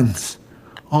friends.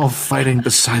 All fighting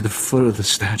beside the foot of the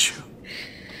statue.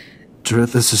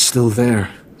 Jurithus is still there.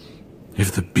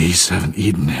 If the beasts haven't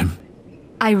eaten him.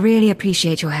 I really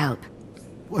appreciate your help.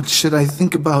 What should I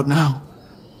think about now?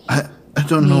 I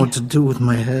don't know what to do with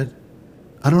my head.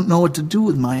 I don't know what to do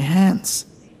with my hands.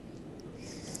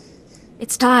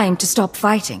 It's time to stop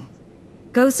fighting.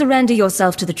 Go surrender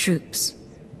yourself to the troops.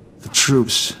 The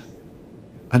troops.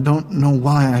 I don't know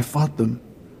why I fought them.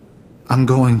 I'm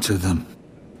going to them.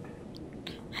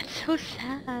 That's so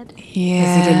sad. Yeah.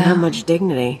 Guess he didn't have much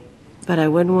dignity. But I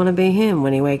wouldn't want to be him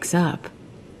when he wakes up.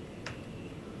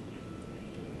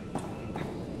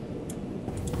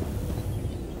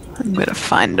 I'm gonna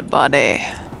find the body.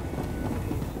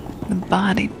 The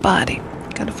body.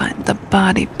 Gotta find the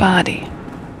body. Body.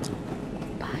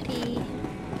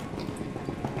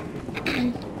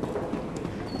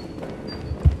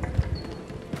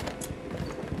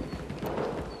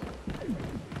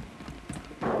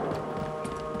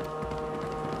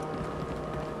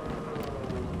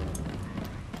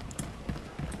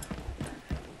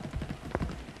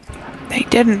 They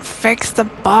didn't fix the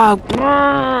bug. What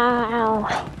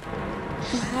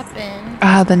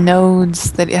happened? The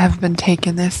nodes that have been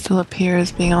taken, they still appear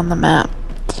as being on the map.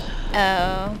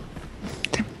 Oh.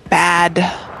 They're bad.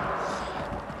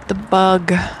 The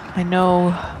bug. I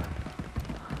know.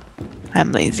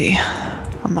 I'm lazy.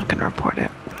 I'm not gonna report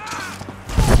it.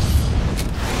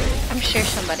 I'm sure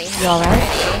somebody has. You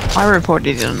alright? I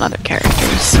reported it on other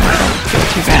characters, so I don't feel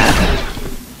too bad.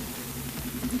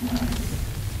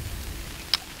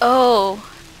 Oh,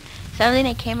 something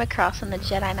I came across on the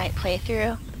Jedi Knight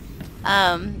playthrough.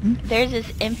 There's this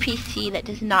NPC that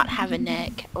does not have a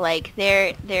neck. Like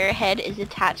their head is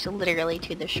attached literally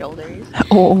to their shoulders.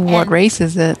 Oh, what race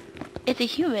is it? It's a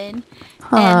human,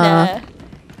 Huh.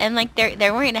 and like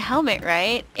they're wearing a helmet,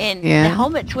 right? And Yeah. the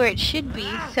helmet's where it should be,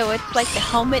 so it's like the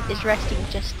helmet is resting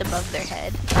just above their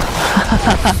head.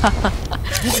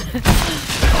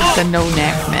 The no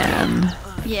neck man.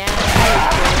 Yeah,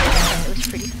 it was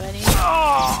pretty funny.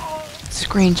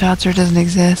 Screenshots or doesn't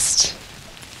exist.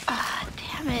 Ah,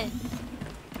 damn it.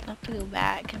 I'll have to go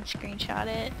back and screenshot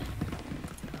it.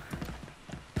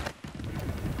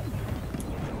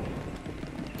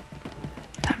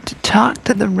 Time to talk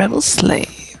to the rebel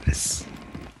slaves.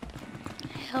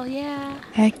 Hell yeah.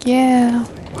 Heck yeah.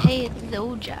 Hey, it's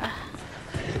Zoja.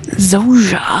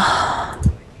 Zoja.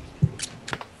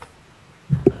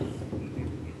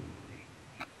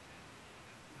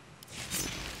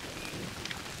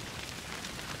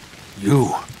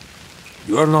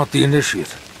 You're not the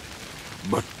initiate,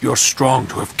 but you're strong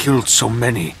to have killed so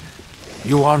many.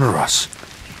 You honor us.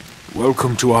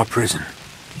 Welcome to our prison.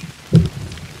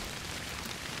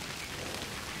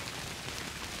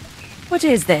 What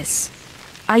is this?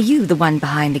 Are you the one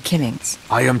behind the killings?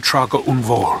 I am Traga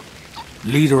Unvol,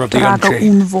 leader of the Traga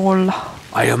Unchained. Unvol.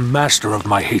 I am master of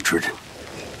my hatred.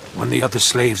 When the other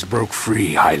slaves broke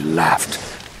free, I laughed.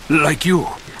 Like you,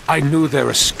 I knew their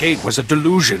escape was a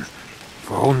delusion.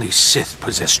 For only Sith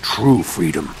possess true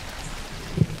freedom.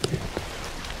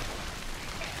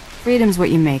 Freedom's what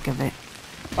you make of it.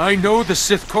 I know the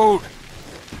Sith code.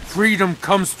 Freedom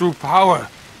comes through power,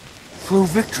 through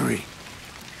victory.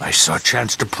 I saw a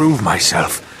chance to prove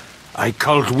myself. I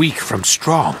culled weak from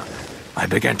strong. I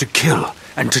began to kill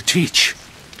and to teach.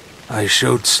 I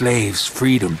showed slaves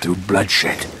freedom through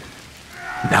bloodshed.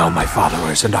 Now my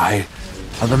followers and I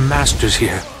are the masters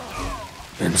here.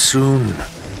 And soon,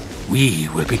 we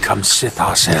will become Sith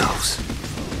ourselves.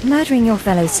 Murdering your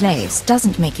fellow slaves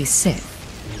doesn't make you Sith.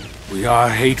 We are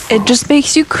hateful. It just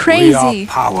makes you crazy. We are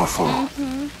powerful.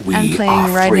 We I'm playing are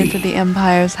right free. into the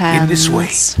Empire's hands. In this way,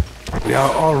 we are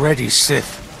already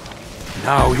Sith.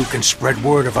 Now you can spread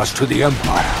word of us to the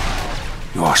Empire.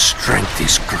 Your strength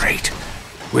is great.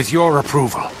 With your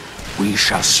approval, we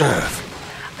shall serve.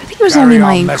 I think it was Carry only our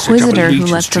my message of Inquisitor who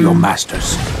allegiance let to your them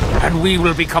masters, and we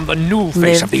will become the new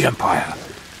face live. of the Empire.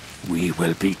 We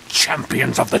will be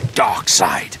champions of the dark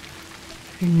side.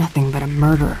 You're nothing but a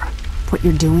murderer. What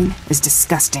you're doing is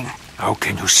disgusting. How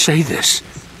can you say this?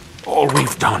 All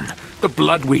we've done, the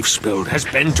blood we've spilled, has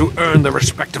been to earn the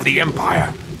respect of the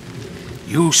Empire.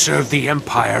 You serve the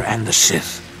Empire and the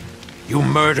Sith. You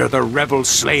murder the rebel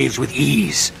slaves with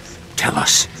ease. Tell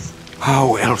us,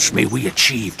 how else may we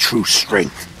achieve true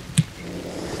strength?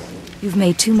 You've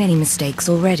made too many mistakes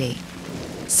already.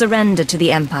 Surrender to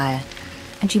the Empire,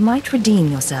 and you might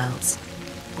redeem yourselves.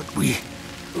 But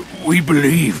we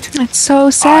believed. It's so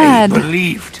sad. I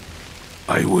believed.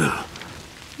 I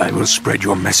will spread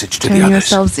your message to the Turn others.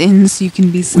 yourselves in so you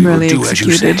can be summarily do as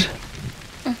you say.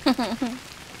 executed.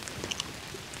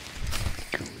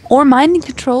 Or mind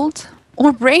controlled,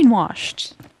 or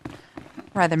brainwashed.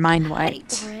 Rather mind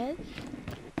wiped.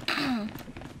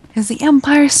 Because the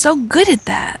Empire's so good at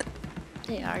that.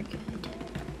 They are good.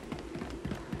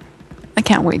 I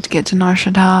can't wait to get to Nar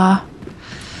Shaddaa.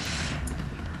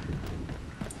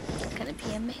 It's gonna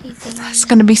be amazing. It's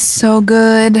gonna be so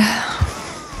good.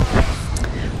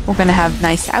 We're gonna have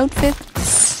nice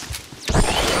outfits.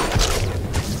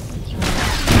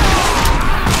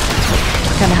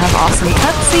 gonna have awesome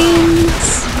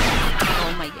cutscenes.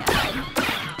 Oh my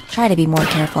god. Try to be more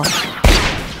careful.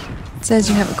 It says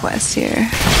you have a quest here.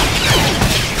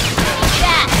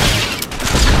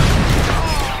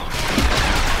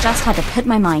 Just had to put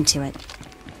my mind to it.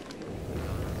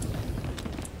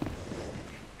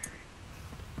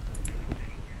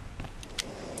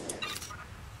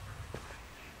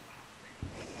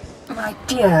 My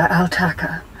dear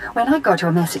Altaka, when I got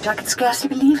your message, I could scarcely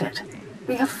believe it.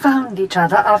 We have found each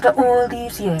other after all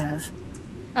these years.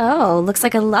 Oh, looks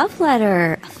like a love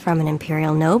letter. From an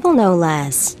Imperial noble, no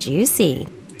less. Juicy.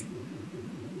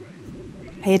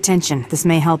 Pay attention. This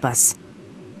may help us.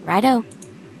 Righto.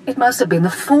 It must have been the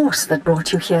Force that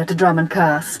brought you here to Drummond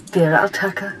Curse, dear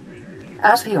Altaka.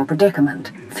 As for your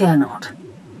predicament, fear not.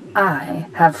 I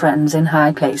have friends in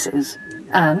high places,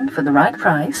 and for the right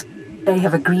price, they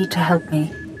have agreed to help me.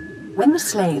 When the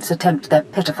slaves attempt their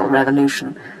pitiful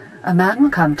revolution, a man will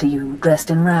come to you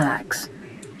dressed in rags.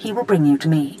 He will bring you to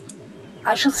me.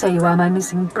 I shall say you are my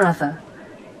missing brother.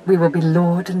 We will be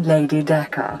Lord and Lady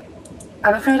Dakar.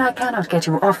 I'm afraid I cannot get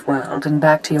you off-world and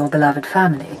back to your beloved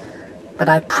family, but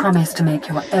I promise to make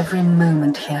your every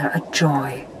moment here a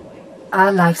joy.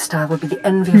 Our lifestyle will be the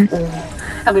envy of all,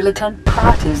 and we'll attend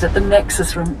parties at the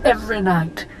Nexus Room every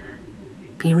night.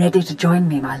 Be ready to join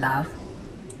me, my love.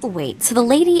 Wait, so the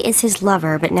lady is his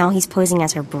lover, but now he's posing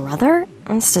as her brother?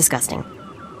 That's disgusting.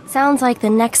 Sounds like the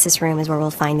Nexus Room is where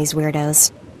we'll find these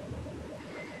weirdos.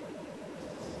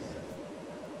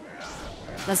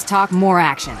 Let's talk more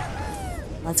action.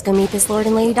 Let's go meet this Lord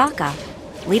and Lady Daka.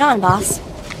 Lead on, boss.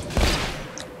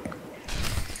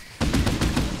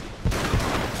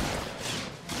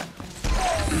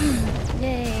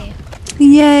 Yay.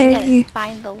 Yay! Gotta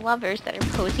find the lovers that are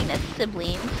posing as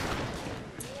siblings.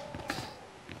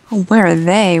 Oh, where are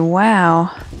they?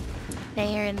 Wow.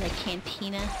 They are in the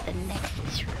cantina, the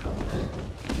Nexus Room.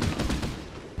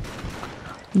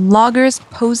 Loggers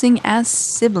posing as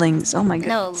siblings. Oh my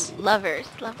goodness. No, lovers.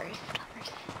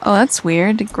 Oh, that's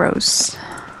weird. Gross.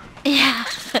 Yeah.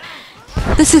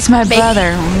 This is my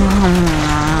brother.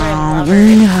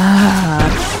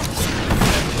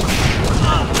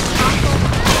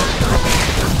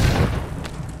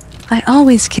 I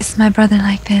always kiss my brother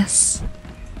like this.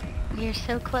 You're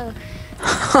so close.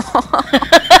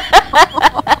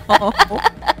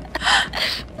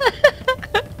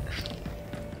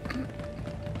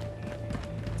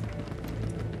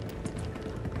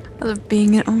 I love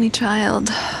being an only child.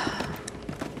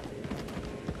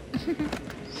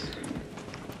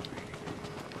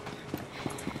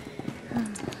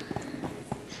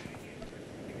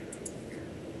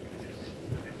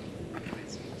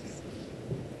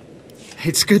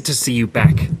 It's good to see you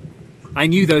back. I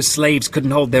knew those slaves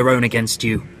couldn't hold their own against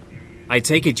you. I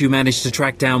take it you managed to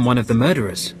track down one of the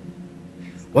murderers.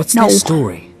 What's their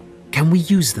story? Can we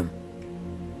use them?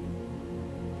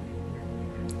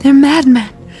 They're madmen.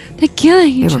 They're killing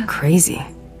each other. They were crazy.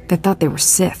 They thought they were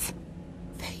Sith.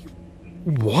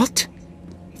 What?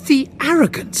 The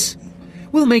arrogance!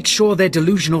 We'll make sure their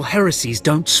delusional heresies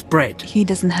don't spread. He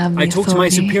doesn't have the I talked to my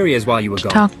superiors while you were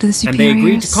gone, talk to the and they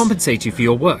agreed to superiors. compensate you for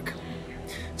your work.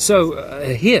 So,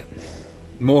 here.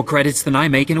 More credits than I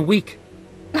make in a week.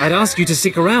 I'd ask you to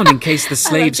stick around in case the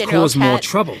slaves General cause more Cat.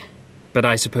 trouble. But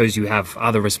I suppose you have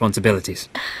other responsibilities.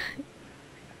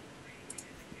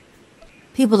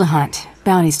 People to hunt,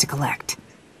 bounties to collect.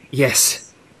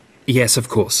 Yes. Yes, of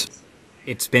course.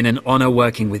 It's been an honor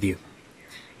working with you.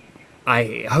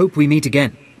 I hope we meet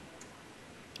again.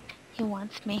 He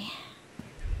wants me.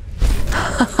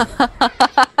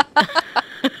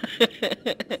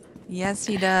 Yes,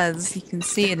 he does. You can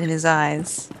see it in his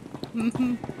eyes.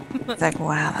 It's like,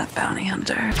 wow, that bounty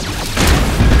hunter. I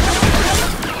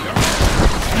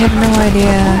have no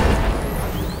idea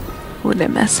who they're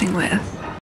messing with.